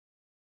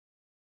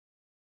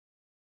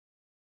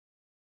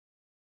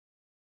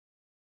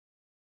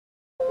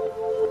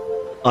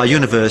Our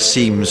universe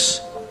seems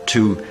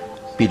to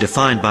be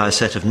defined by a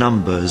set of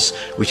numbers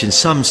which in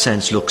some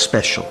sense look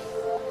special.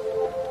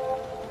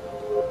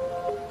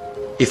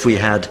 If we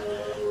had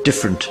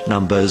different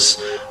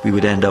numbers, we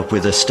would end up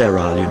with a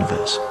sterile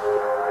universe.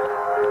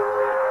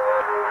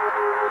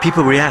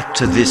 People react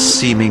to this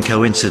seeming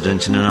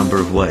coincidence in a number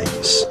of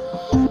ways.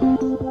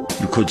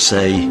 You could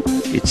say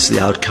it's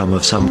the outcome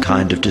of some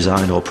kind of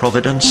design or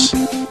providence.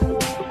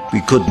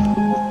 We could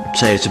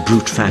say it's a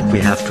brute fact we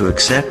have to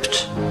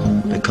accept,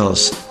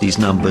 because these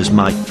numbers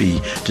might be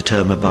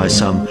determined by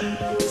some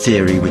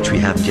theory which we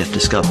haven't yet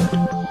discovered.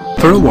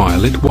 For a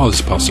while it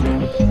was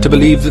possible to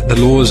believe that the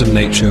laws of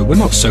nature were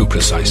not so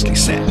precisely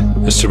set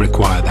as to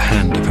require the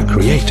hand of a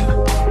creator.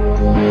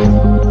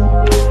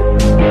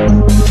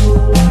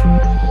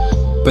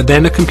 But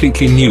then a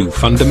completely new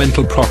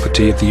fundamental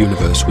property of the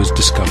universe was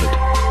discovered.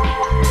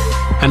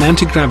 An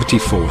anti-gravity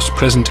force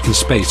present in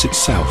space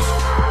itself.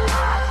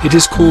 It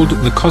is called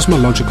the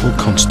cosmological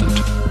constant,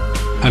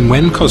 and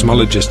when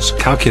cosmologists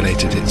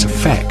calculated its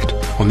effect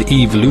on the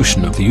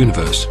evolution of the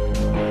universe,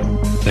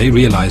 they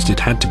realized it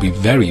had to be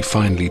very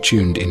finely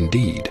tuned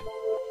indeed.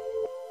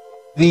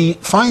 The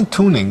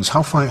fine-tunings,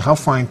 how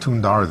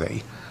fine-tuned are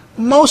they?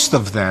 Most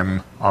of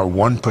them are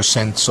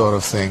 1% sort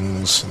of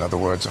things. In other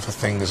words, if a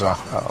thing is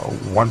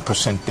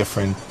 1%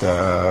 different,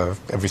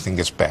 everything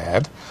gets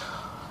bad.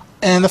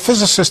 And a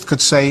physicist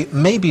could say,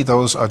 maybe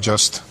those are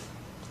just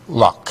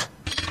luck.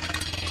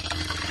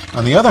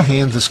 On the other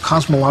hand, this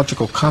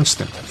cosmological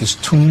constant is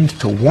tuned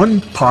to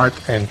 1 part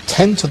and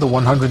 10 to the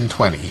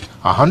 120,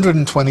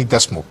 120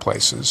 decimal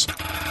places.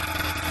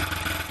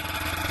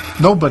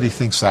 Nobody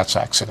thinks that's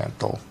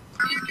accidental.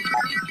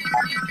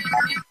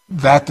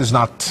 That is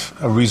not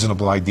a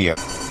reasonable idea,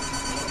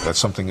 that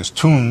something is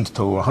tuned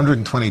to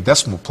 120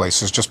 decimal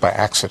places just by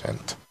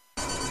accident.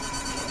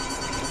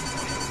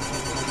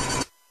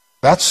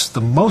 That's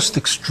the most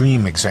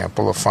extreme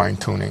example of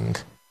fine-tuning.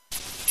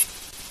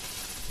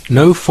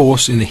 No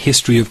force in the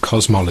history of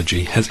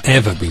cosmology has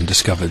ever been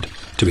discovered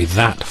to be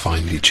that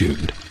finely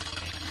tuned.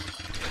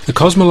 The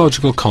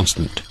cosmological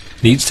constant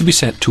needs to be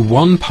set to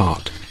 1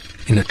 part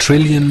in a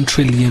trillion,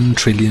 trillion,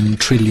 trillion,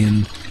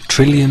 trillion,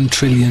 trillion,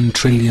 trillion,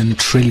 trillion,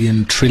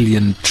 trillion,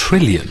 trillion,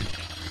 trillion.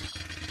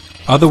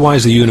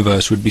 Otherwise the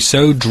universe would be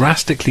so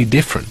drastically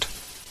different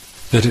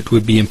that it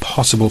would be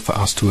impossible for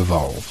us to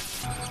evolve.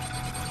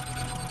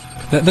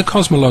 That the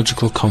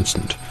cosmological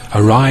constant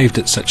arrived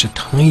at such a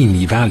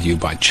tiny value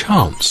by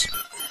chance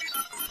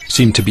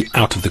seemed to be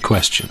out of the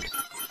question,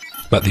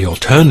 but the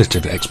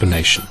alternative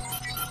explanation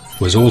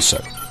was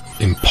also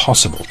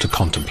impossible to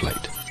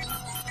contemplate.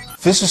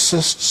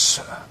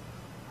 Physicists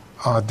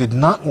did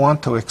not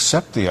want to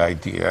accept the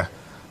idea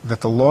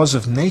that the laws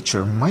of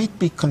nature might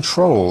be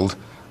controlled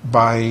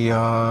by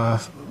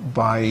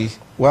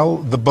well,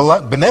 the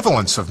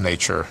benevolence of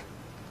nature.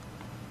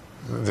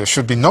 There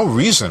should be no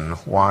reason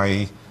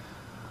why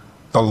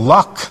the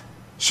luck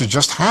should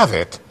just have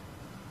it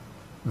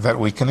that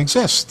we can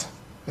exist.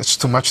 It's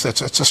too much,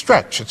 it's a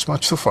stretch, it's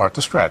much too far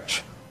to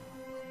stretch.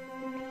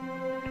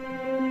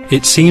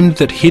 It seemed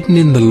that hidden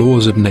in the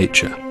laws of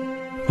nature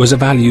was a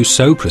value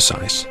so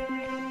precise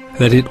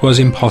that it was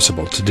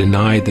impossible to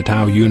deny that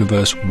our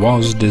universe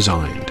was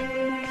designed.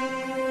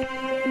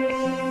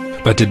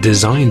 But a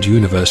designed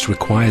universe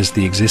requires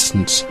the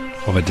existence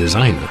of a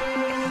designer,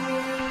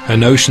 a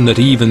notion that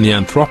even the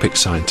anthropic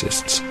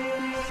scientists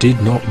did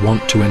not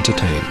want to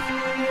entertain.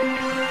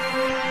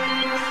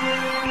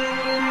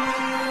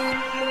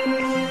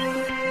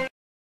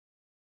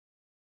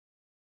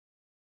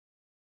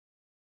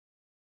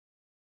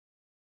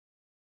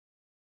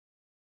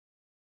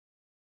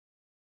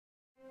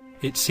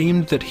 It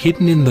seemed that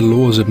hidden in the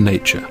laws of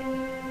nature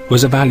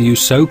was a value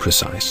so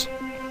precise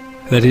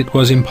that it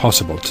was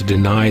impossible to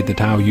deny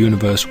that our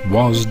universe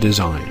was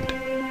designed.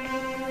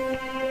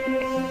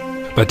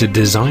 But a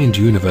designed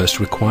universe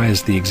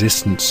requires the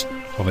existence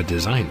of a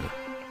designer.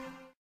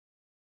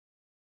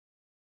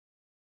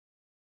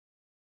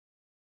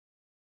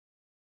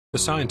 The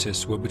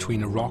scientists were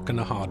between a rock and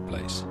a hard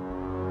place.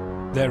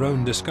 Their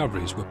own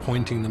discoveries were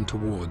pointing them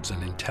towards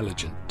an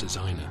intelligent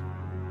designer.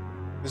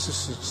 This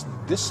is its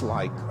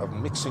dislike of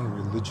mixing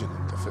religion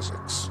into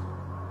physics.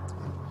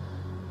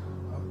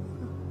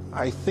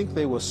 I think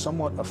they were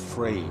somewhat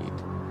afraid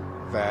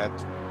that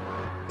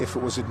if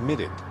it was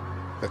admitted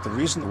that the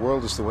reason the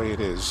world is the way it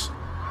is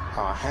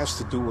has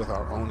to do with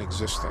our own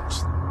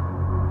existence,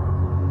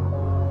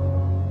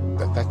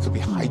 that could be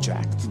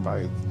hijacked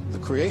by the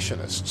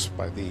creationists,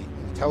 by the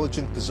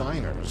intelligent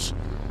designers.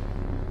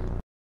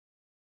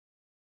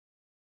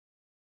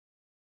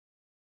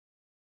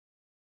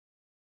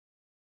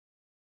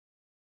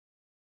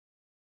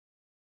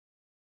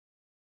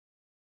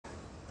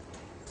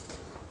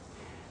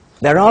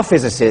 There are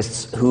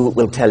physicists who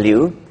will tell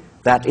you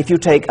that if you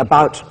take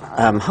about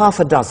half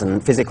a dozen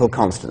physical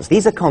constants,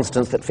 these are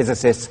constants that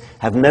physicists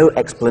have no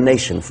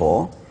explanation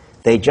for,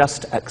 they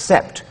just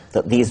accept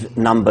that these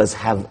numbers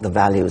have the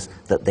values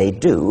that they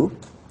do,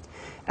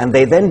 and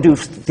they then do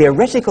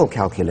theoretical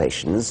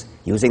calculations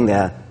using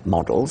their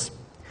models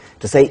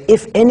to say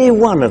if any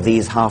one of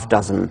these half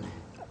dozen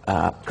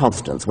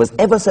constants was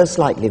ever so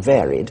slightly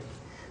varied,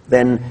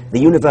 then the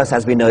universe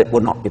as we know it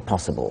would not be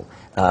possible.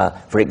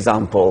 For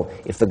example,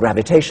 if the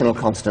gravitational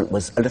constant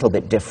was a little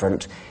bit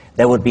different,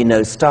 there would be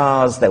no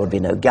stars, there would be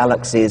no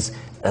galaxies,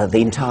 the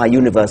entire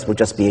universe would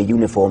just be a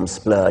uniform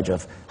splurge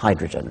of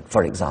hydrogen,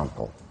 for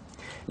example.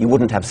 You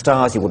wouldn't have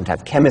stars, you wouldn't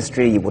have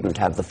chemistry, you wouldn't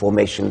have the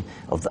formation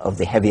of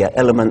the heavier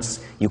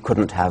elements, you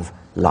couldn't have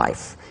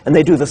life. And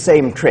they do the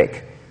same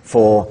trick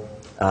for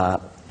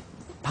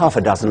half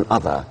a dozen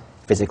other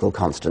physical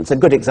constants. A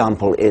good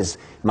example is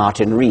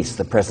Martin Rees,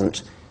 the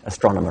present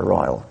Astronomer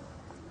Royal,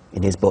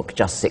 in his book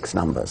Just Six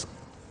Numbers.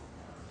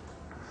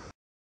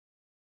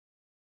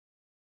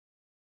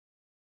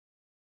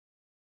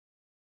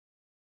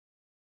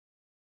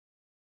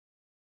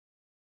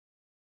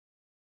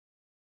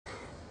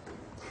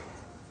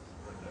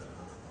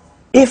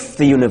 If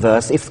the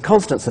universe, if the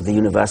constants of the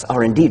universe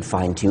are indeed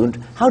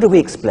fine-tuned, how do we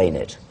explain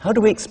it? How do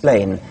we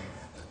explain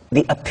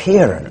the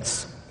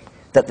appearance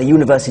that the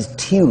universe is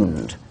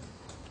tuned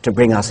to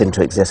bring us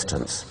into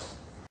existence?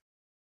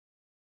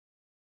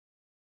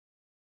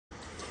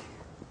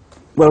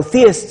 Well,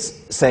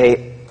 theists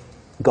say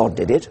God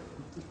did it.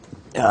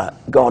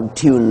 God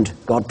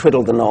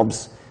twiddled the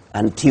knobs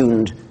and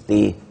tuned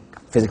the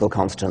physical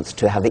constants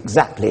to have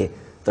exactly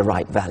the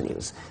right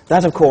values.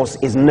 That, of course,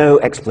 is no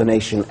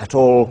explanation at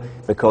all,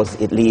 because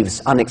it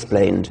leaves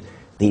unexplained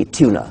the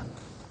tuner.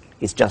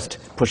 It's just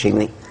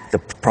pushing the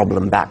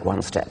problem back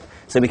one step.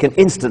 So we can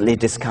instantly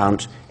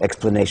discount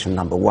explanation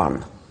number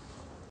one.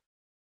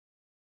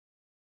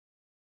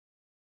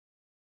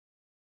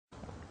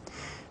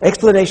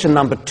 Explanation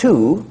number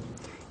two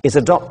is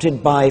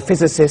adopted by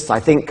physicists,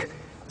 I think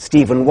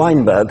Steven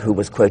Weinberg, who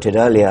was quoted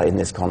earlier in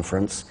this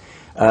conference.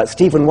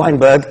 Steven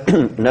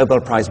Weinberg, Nobel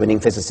Prize-winning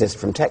physicist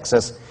from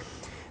Texas,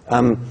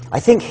 I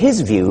think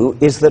his view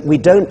is that we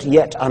don't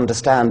yet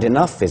understand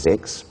enough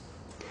physics,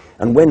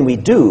 and when we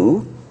do,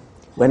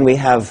 when we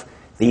have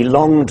the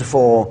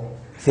longed-for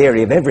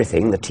theory of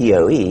everything, the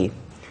TOE,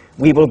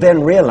 we will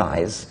then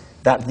realize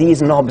that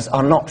these knobs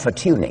are not for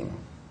tuning.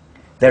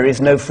 There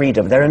is no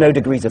freedom. There are no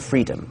degrees of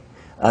freedom.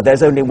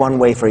 There's only one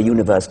way for a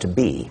universe to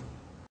be.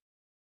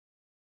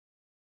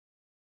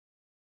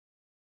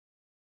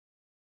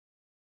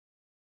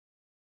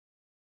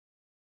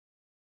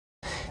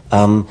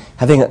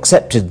 Having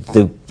accepted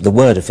the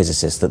word of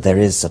physicists that there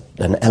is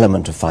an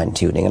element of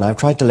fine-tuning, and I've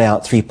tried to lay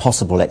out three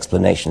possible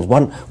explanations.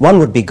 One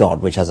would be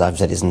God, which, as I've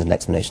said, isn't an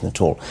explanation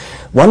at all.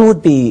 One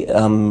would be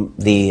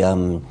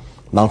the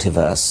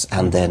multiverse,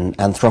 and then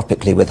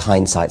anthropically, with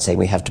hindsight, saying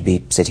we have to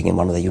be sitting in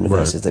one of the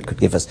universes that could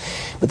give us.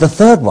 But the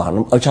third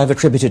one, which I've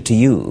attributed to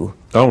you,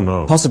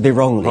 possibly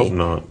wrongly,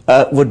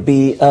 would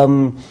be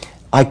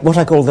what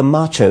I call the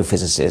macho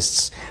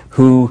physicists,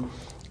 who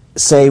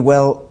say,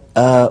 well,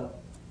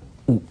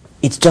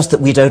 it's just that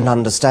we don't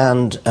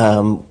understand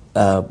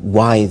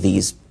why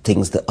these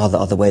things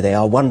are the way they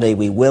are. One day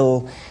we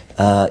will,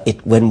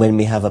 when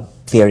we have a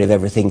theory of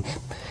everything,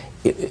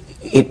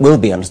 it will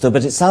be understood.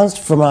 But it sounds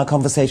from our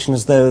conversation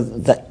as though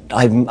that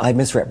I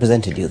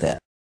misrepresented you there.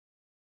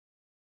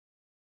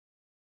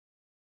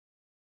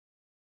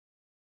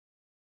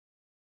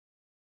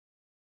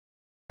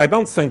 I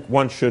don't think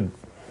one should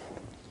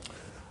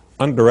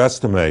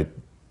underestimate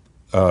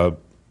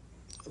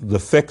the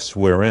fix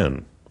we're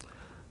in,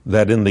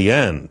 that in the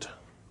end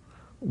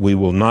we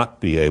will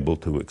not be able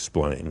to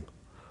explain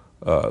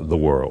the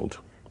world,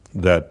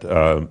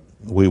 that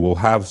we will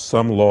have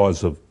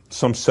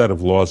some set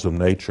of laws of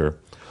nature.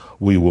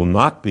 We will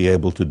not be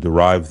able to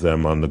derive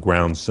them on the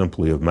grounds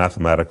simply of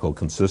mathematical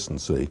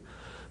consistency,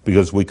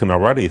 because we can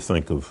already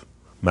think of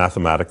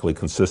mathematically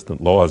consistent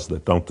laws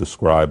that don't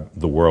describe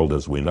the world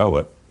as we know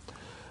it.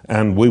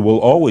 And we will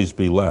always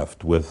be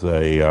left with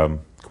a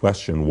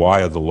question,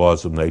 why are the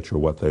laws of nature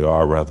what they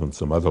are rather than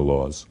some other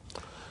laws?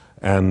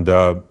 And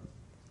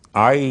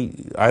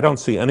I don't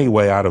see any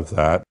way out of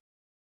that.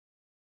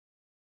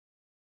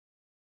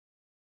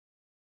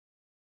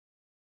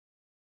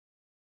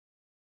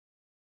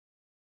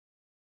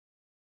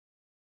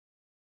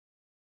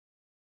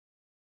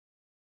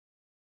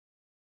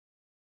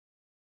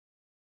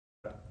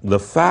 The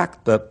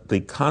fact that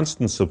the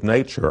constants of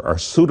nature are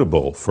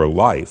suitable for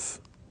life,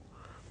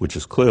 which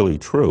is clearly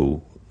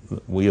true,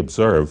 we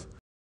observe.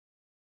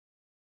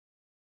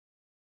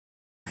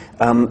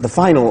 The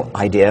final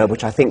idea,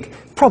 which I think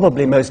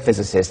probably most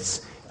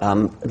physicists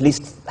at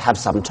least have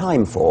some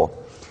time for,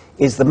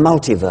 is the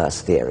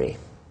multiverse theory.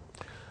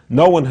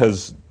 No one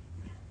has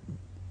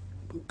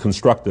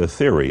constructed a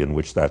theory in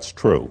which that's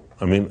true.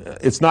 I mean,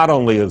 it's not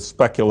only a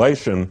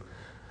speculation.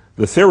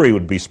 The theory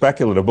would be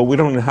speculative, but we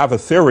don't even have a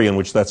theory in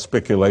which that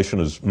speculation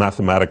is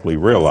mathematically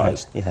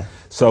realized. Right, yeah.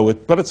 So,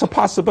 but it's a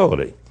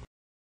possibility.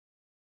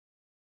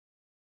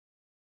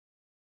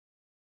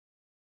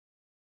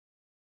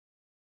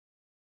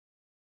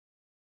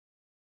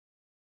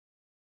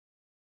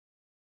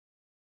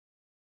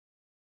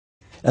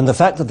 And the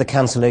fact that the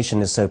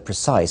cancellation is so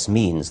precise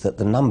means that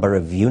the number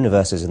of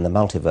universes in the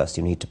multiverse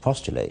you need to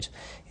postulate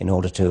in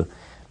order to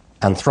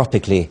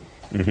anthropically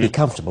be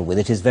comfortable with.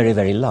 It is very,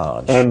 very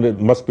large. And it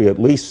must be at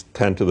least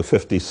 10 to the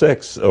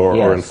 56,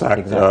 or in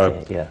fact,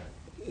 exactly, yeah.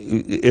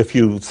 If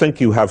you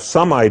think you have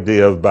some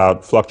idea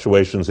about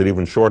fluctuations at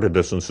even shorter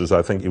distances,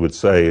 I think you would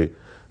say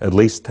at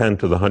least 10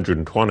 to the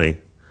 120.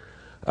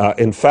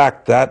 In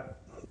fact, that's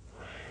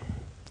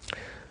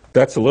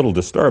a little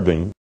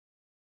disturbing